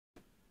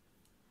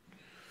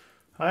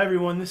Hi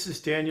everyone, this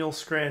is Daniel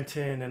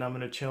Scranton, and I'm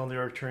going to channel the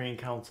Arcturian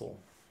Council.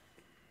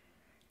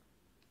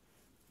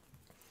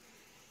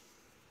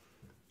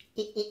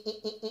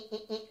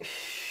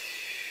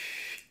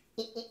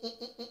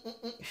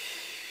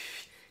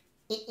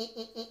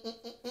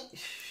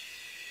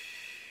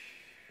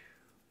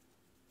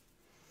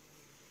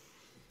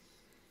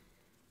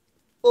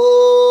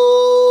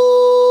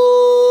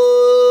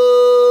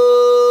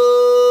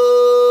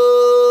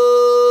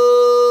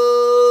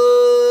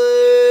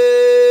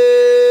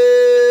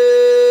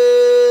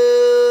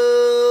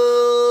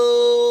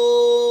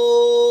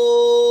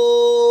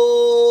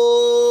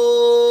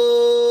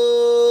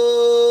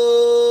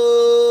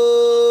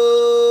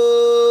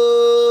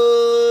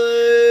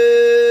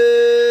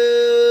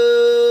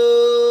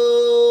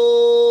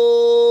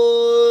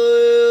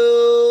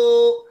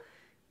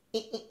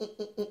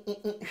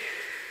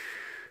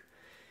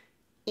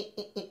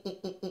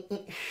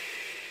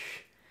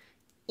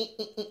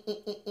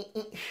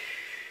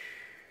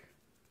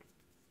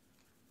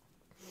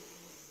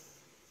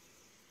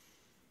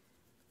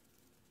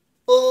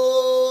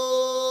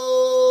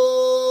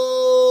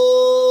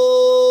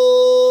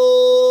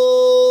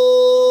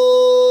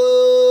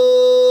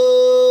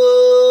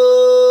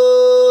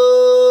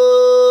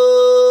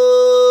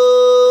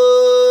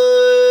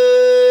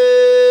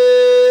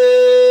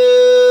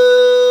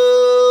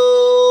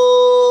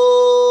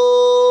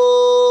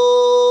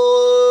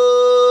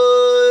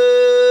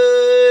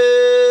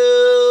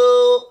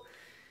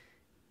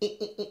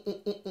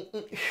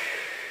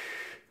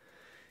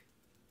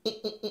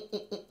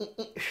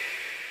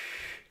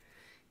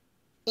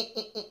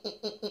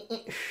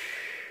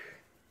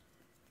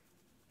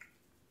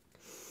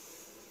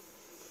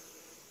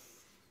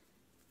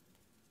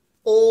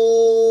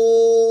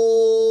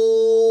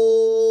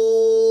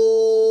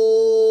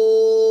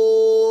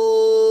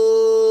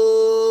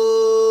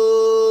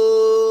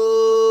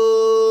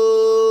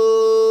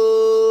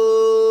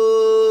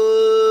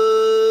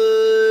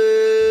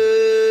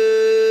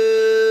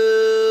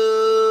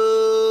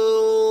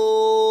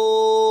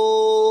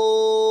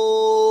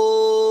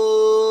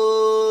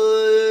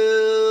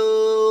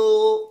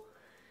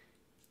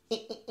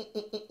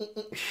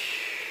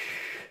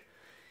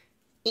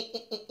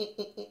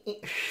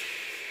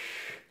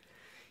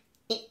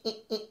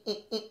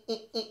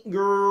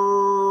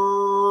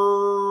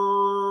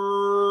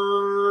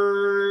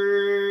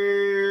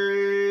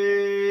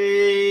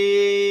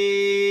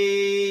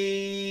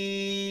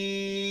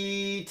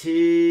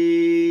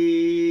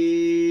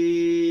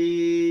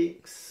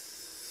 Greetings.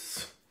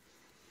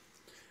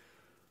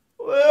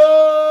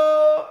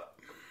 Well,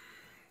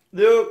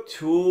 the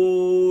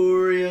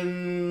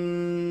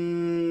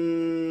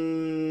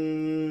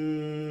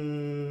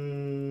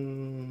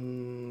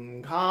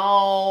Arcturian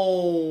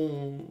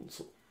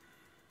Council.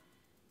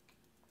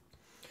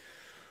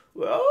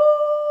 Well,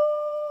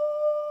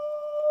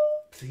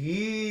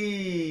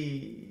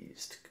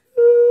 pleased.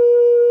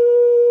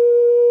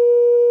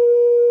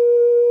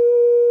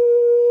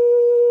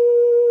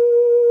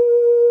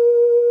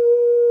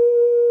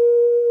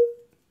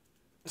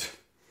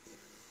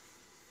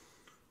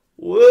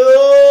 Well,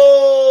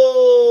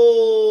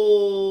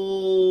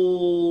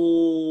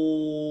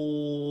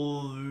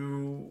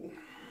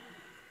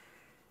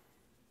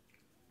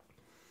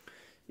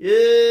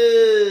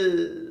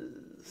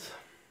 yes,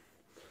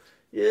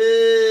 yes,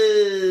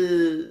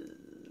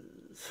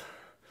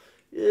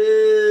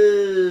 yes.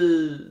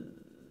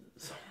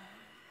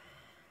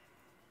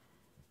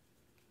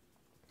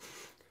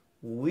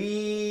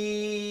 We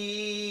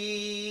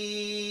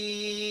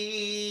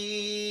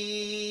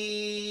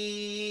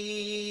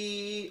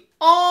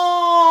are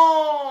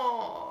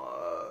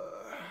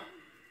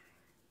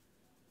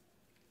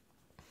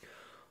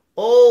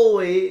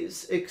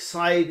always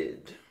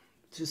excited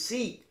to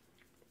see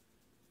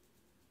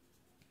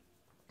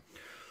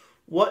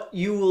what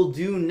you will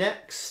do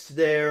next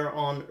there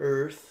on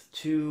Earth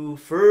to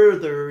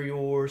further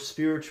your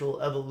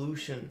spiritual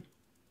evolution.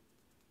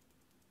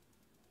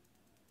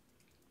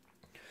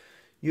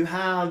 You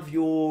have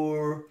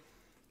your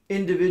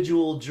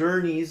individual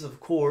journeys, of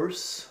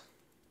course,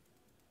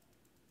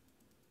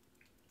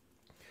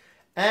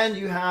 and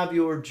you have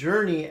your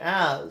journey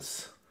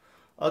as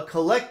a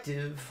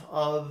collective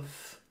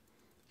of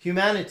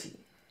humanity.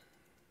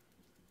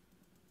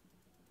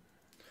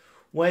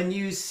 When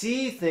you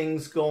see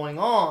things going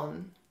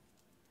on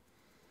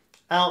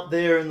out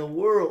there in the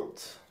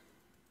world,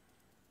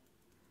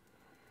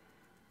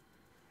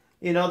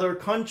 in other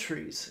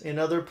countries, in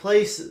other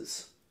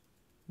places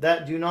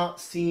that do not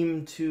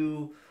seem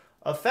to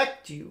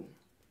affect you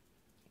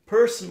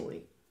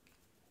personally,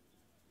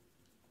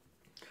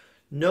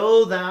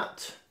 know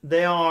that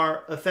they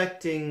are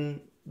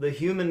affecting the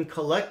human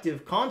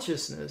collective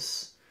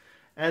consciousness,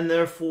 and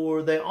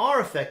therefore they are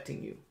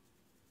affecting you.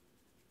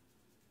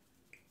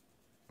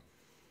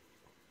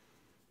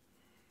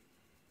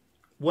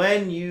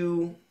 When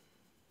you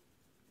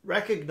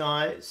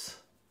recognize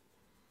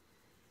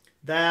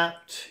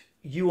that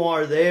you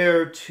are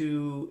there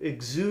to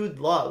exude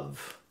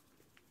love,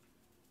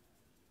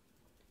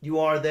 you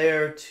are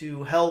there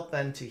to help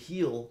and to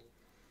heal,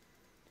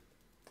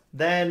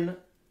 then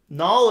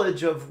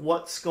knowledge of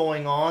what's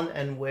going on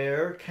and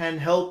where can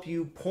help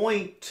you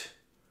point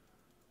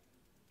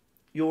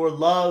your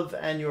love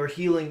and your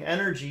healing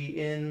energy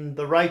in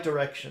the right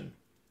direction.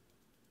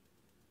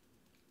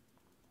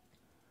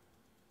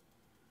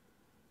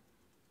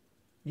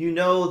 You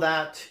know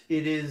that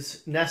it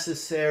is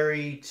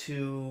necessary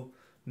to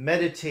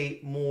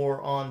meditate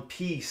more on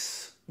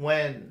peace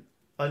when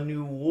a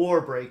new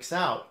war breaks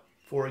out,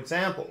 for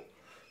example.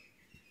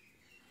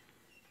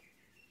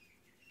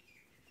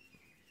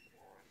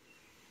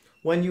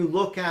 When you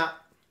look at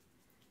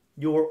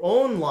your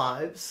own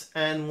lives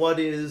and what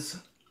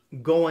is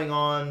going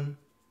on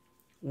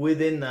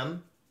within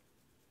them,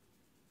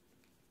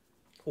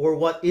 or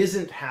what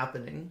isn't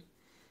happening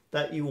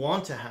that you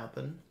want to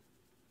happen,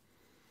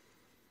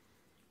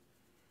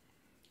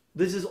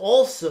 this is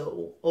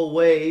also a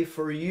way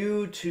for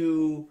you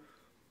to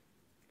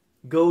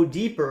go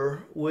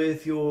deeper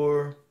with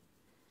your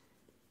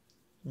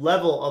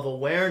level of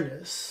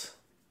awareness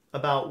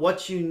about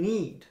what you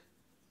need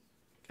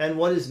and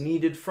what is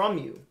needed from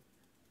you.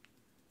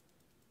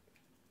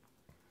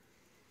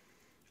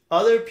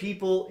 Other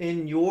people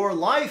in your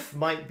life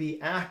might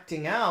be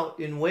acting out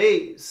in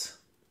ways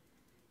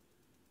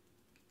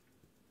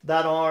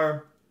that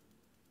are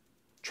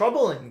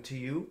troubling to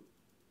you.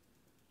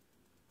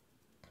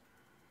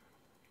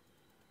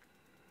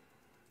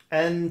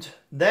 And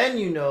then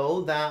you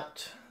know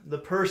that the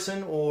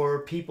person or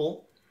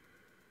people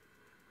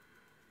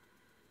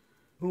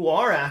who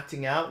are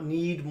acting out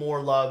need more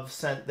love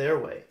sent their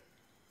way.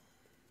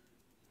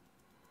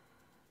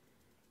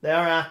 They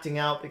are acting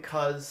out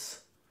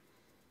because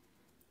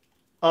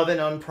of an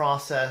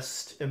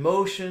unprocessed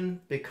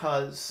emotion,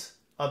 because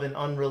of an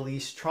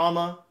unreleased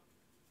trauma.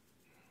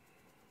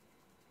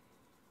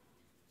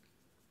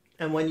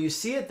 And when you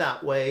see it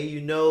that way, you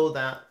know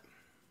that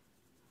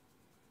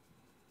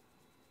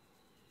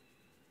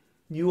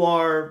you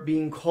are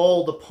being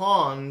called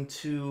upon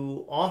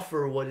to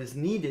offer what is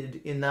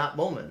needed in that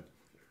moment.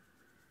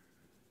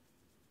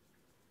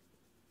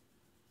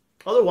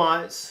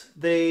 Otherwise,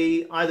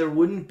 they either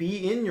wouldn't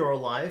be in your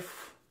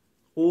life,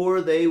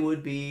 or they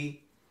would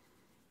be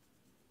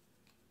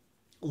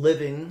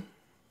living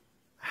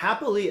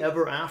happily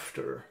ever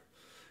after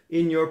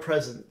in your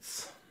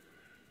presence.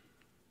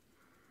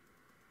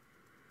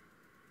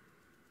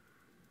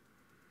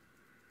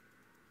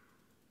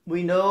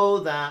 We know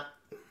that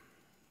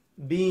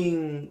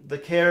being the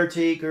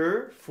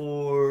caretaker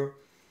for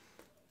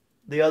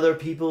the other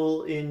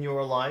people in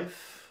your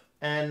life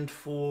and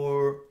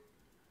for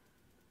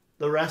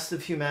the rest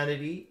of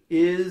humanity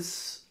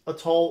is a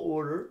tall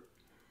order.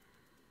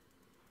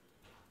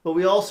 But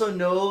we also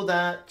know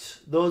that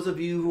those of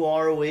you who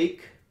are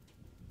awake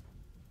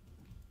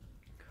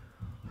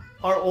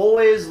are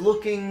always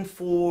looking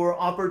for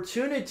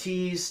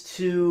opportunities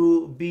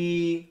to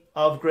be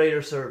of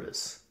greater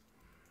service.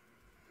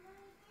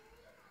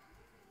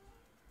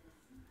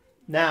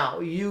 Now,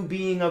 you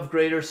being of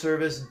greater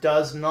service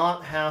does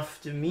not have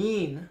to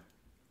mean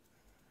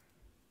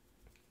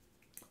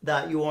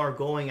that you are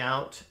going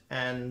out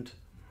and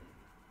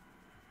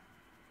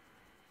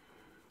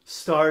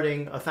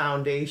starting a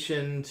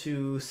foundation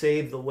to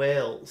save the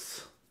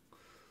whales,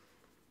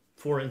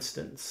 for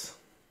instance.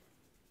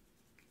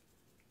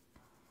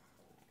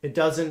 It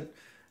doesn't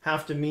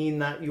have to mean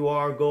that you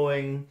are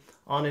going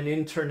on an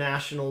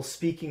international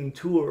speaking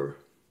tour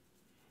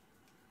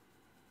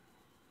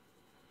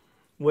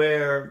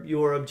where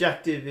your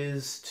objective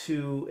is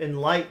to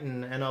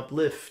enlighten and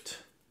uplift.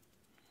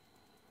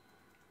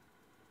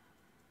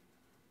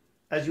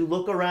 As you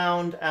look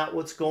around at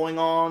what's going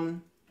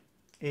on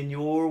in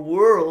your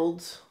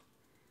world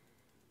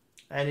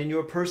and in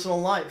your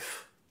personal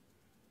life,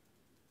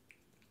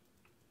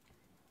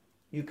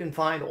 you can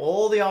find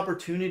all the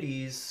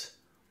opportunities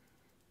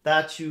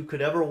that you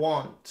could ever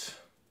want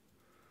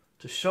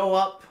to show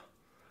up,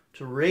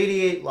 to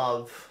radiate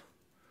love,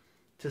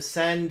 to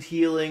send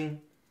healing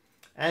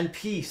and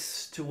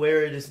peace to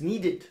where it is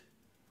needed.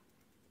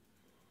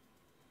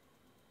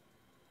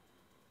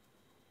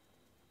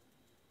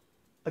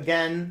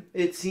 Again,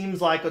 it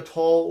seems like a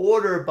tall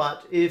order,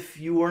 but if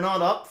you were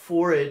not up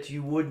for it,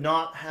 you would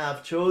not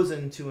have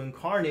chosen to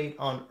incarnate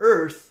on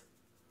Earth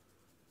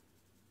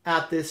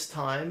at this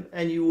time,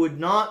 and you would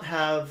not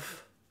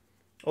have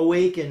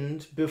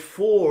awakened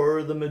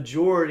before the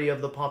majority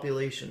of the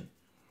population.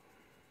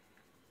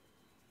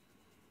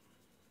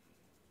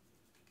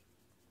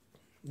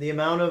 The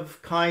amount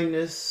of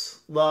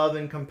kindness, love,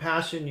 and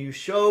compassion you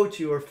show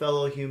to your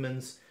fellow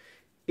humans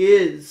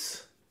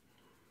is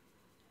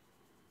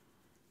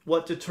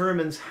what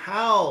determines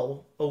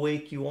how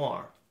awake you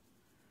are.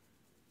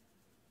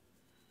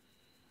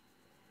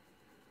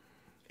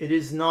 It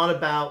is not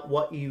about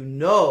what you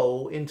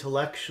know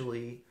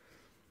intellectually.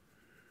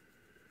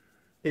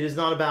 It is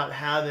not about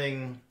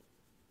having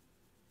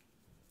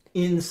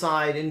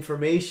inside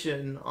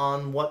information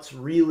on what's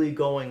really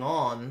going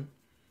on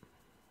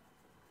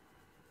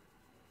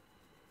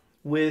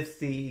with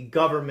the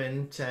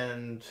government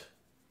and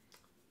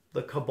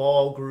the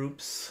cabal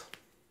groups.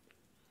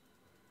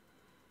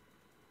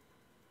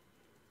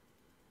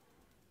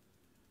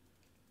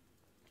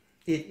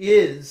 it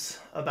is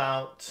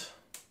about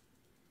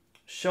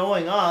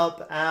showing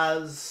up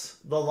as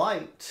the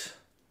light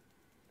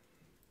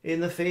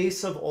in the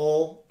face of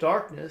all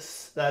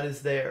darkness that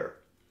is there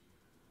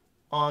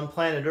on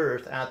planet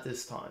Earth at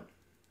this time.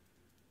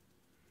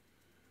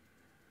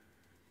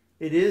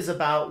 It is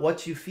about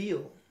what you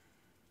feel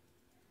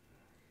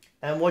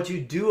and what you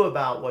do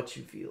about what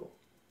you feel.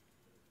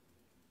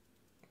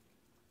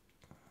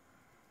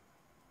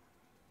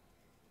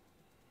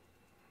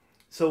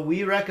 So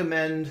we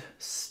recommend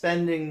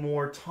spending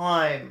more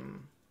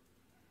time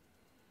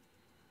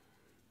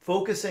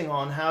focusing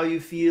on how you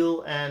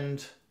feel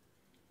and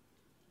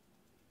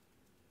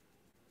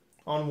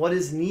on what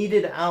is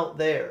needed out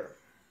there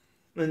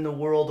in the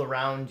world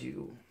around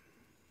you.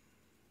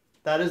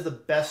 That is the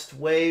best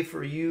way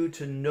for you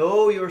to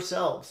know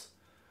yourselves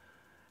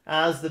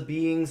as the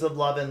beings of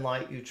love and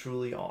light you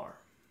truly are.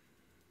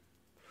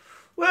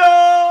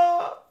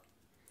 Well,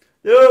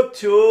 the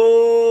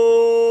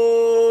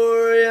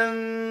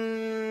Arcturian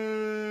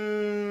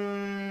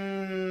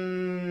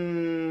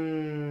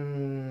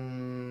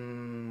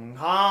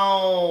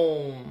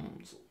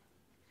Council.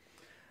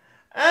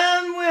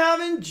 And we have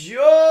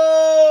enjoyed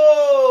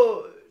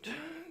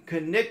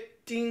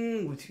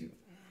connecting with you.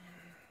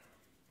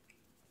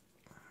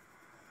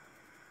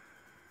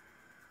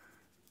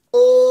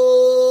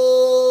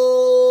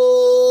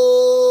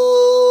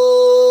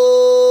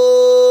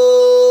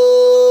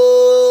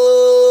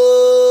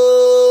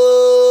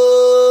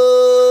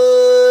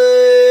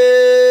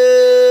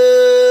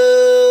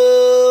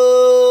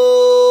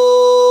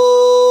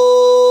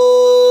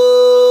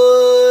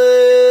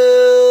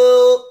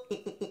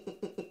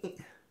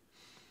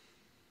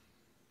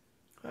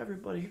 Hi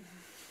everybody.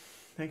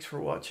 Thanks for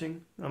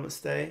watching.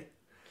 Namaste.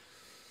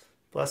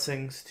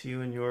 Blessings to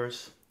you and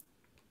yours.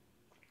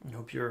 I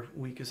hope your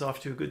week is off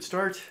to a good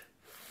start.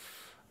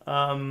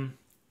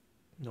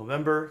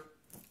 November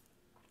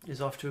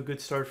is off to a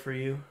good start for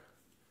you.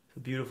 It's a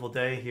beautiful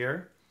day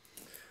here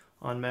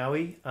on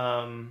Maui.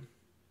 I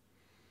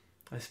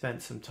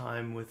spent some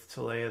time with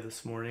Talea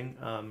this morning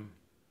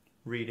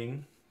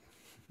reading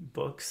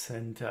books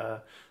and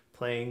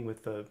playing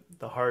with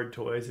the hard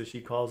toys, as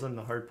she calls them,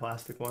 the hard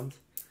plastic ones.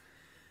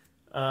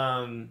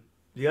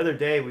 The other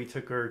day we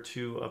took her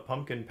to a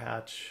pumpkin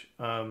patch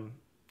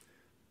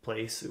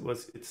place.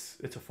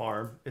 It's a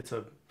farm. It's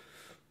a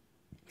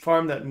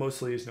farm that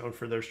mostly is known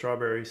for their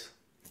strawberries,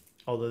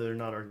 although they're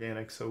not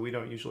organic, so we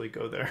don't usually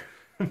go there.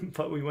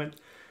 But we went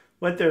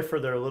there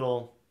for their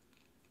little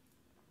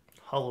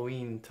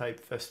Halloween type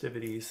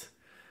festivities.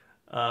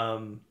 I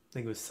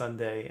think it was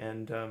Sunday,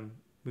 and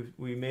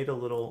we made a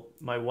little.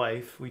 My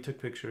wife, we took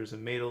pictures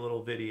and made a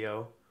little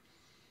video,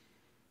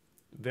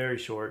 very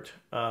short.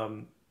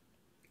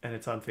 And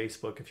it's on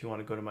Facebook if you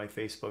want to go to my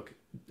Facebook,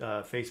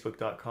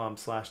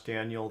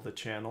 facebook.com/Daniel the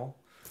channel.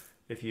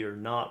 If you're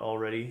not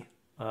already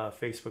a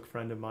Facebook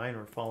friend of mine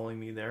or following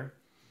me there,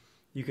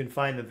 you can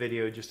find the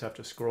video. You just have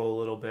to scroll a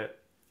little bit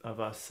of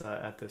us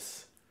at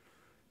this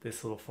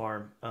little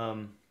farm.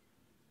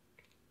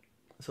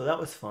 So that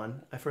was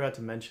fun. I forgot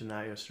to mention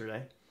that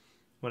yesterday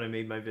when I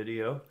made my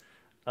video.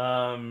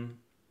 I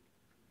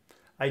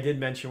did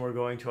mention we're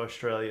going to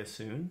Australia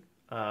soon.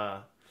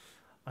 I'm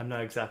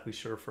not exactly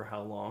sure for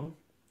how long.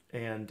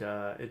 And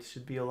it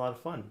should be a lot of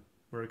fun.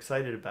 We're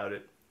excited about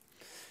it.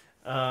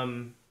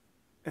 And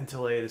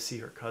Talea to see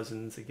her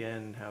cousins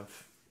again,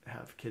 have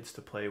kids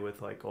to play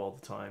with like all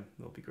the time.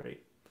 It'll be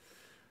great.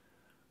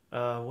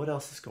 What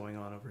else is going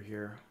on over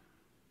here?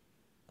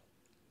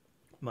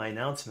 My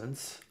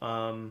announcements.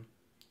 I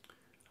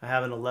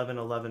have an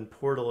 11/11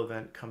 portal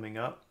event coming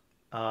up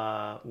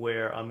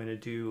where I'm going to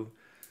do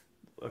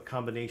a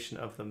combination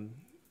of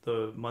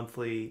the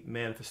monthly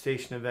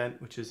manifestation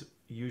event, which is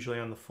usually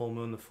on the full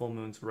moon. The full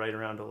moon's right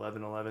around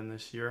 11/11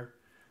 this year,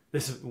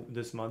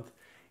 this month,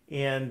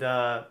 and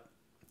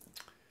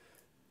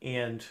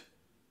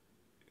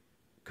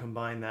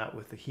combine that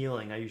with the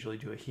healing. I usually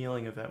do a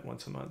healing event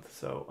once a month,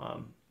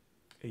 so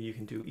you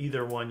can do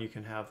either one. You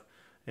can have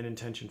an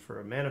intention for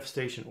a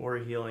manifestation or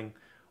a healing,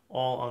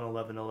 all on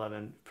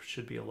 11/11.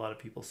 Should be a lot of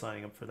people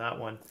signing up for that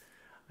one.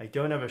 I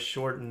don't have a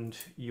shortened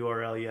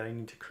URL yet. I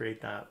need to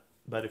create that.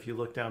 But if you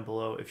look down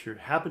below, if you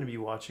happen to be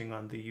watching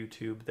on the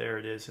YouTube, there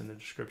it is in the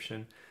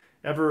description.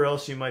 Everywhere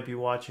else you might be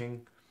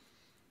watching,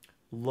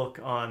 look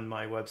on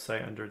my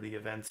website under the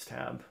events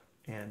tab,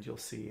 and you'll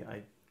see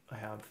I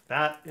have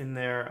that in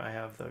there. I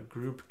have the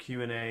group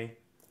Q&A,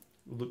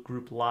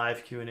 group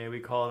live Q&A, we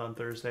call it on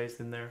Thursdays,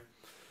 in there.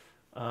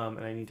 And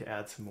I need to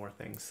add some more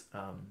things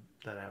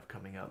that I have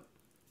coming up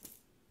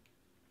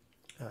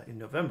in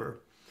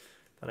November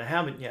that I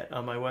haven't yet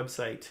on my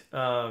website.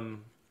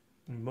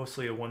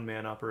 Mostly a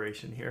one-man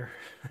operation here.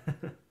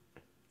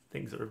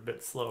 Things are a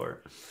bit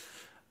slower.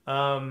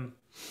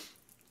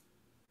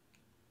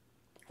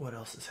 What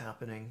else is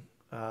happening?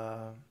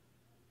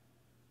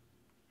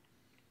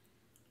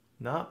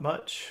 Not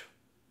much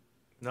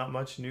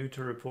new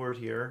to report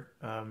here.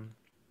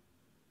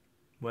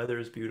 Weather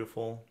is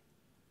beautiful,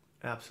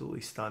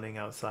 absolutely stunning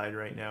outside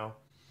right now.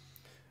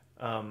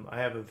 I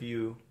have a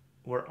view.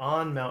 We're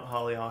on Mount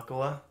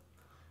Haleakala,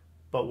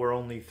 but we're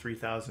only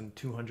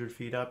 3,200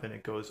 feet up and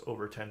it goes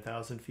over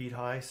 10,000 feet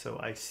high. So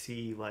I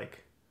see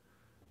like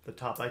the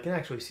top. I can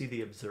actually see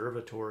the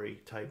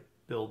observatory type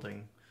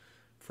building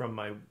from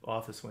my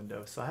office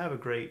window. So I have a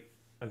great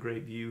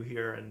view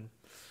here, and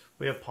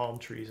we have palm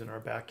trees in our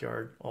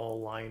backyard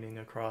all lining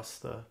across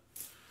the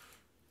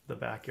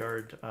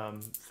backyard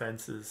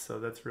fences. So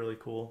that's really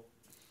cool.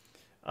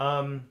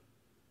 And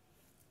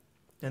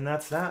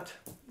that's that.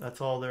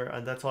 That's all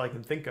there. That's all I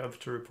can think of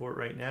to report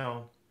right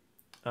now.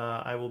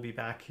 I will be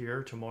back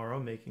here tomorrow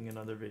making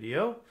another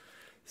video.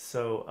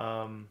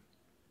 So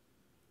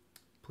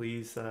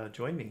please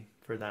join me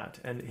for that.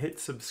 And hit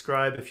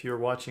subscribe if you're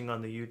watching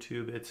on the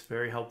YouTube. It's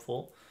very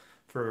helpful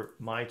for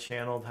my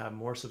channel to have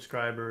more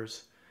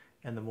subscribers.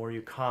 And the more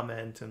you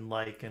comment and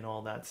like and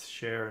all that,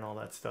 share and all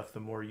that stuff, the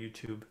more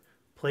YouTube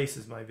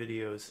places my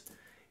videos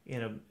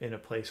in a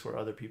place where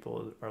other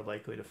people are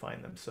likely to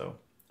find them. So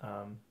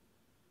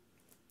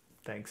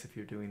thanks if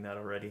you're doing that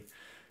already.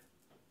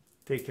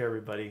 Take care,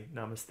 everybody.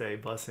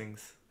 Namaste.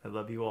 Blessings. I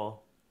love you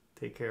all.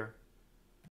 Take care.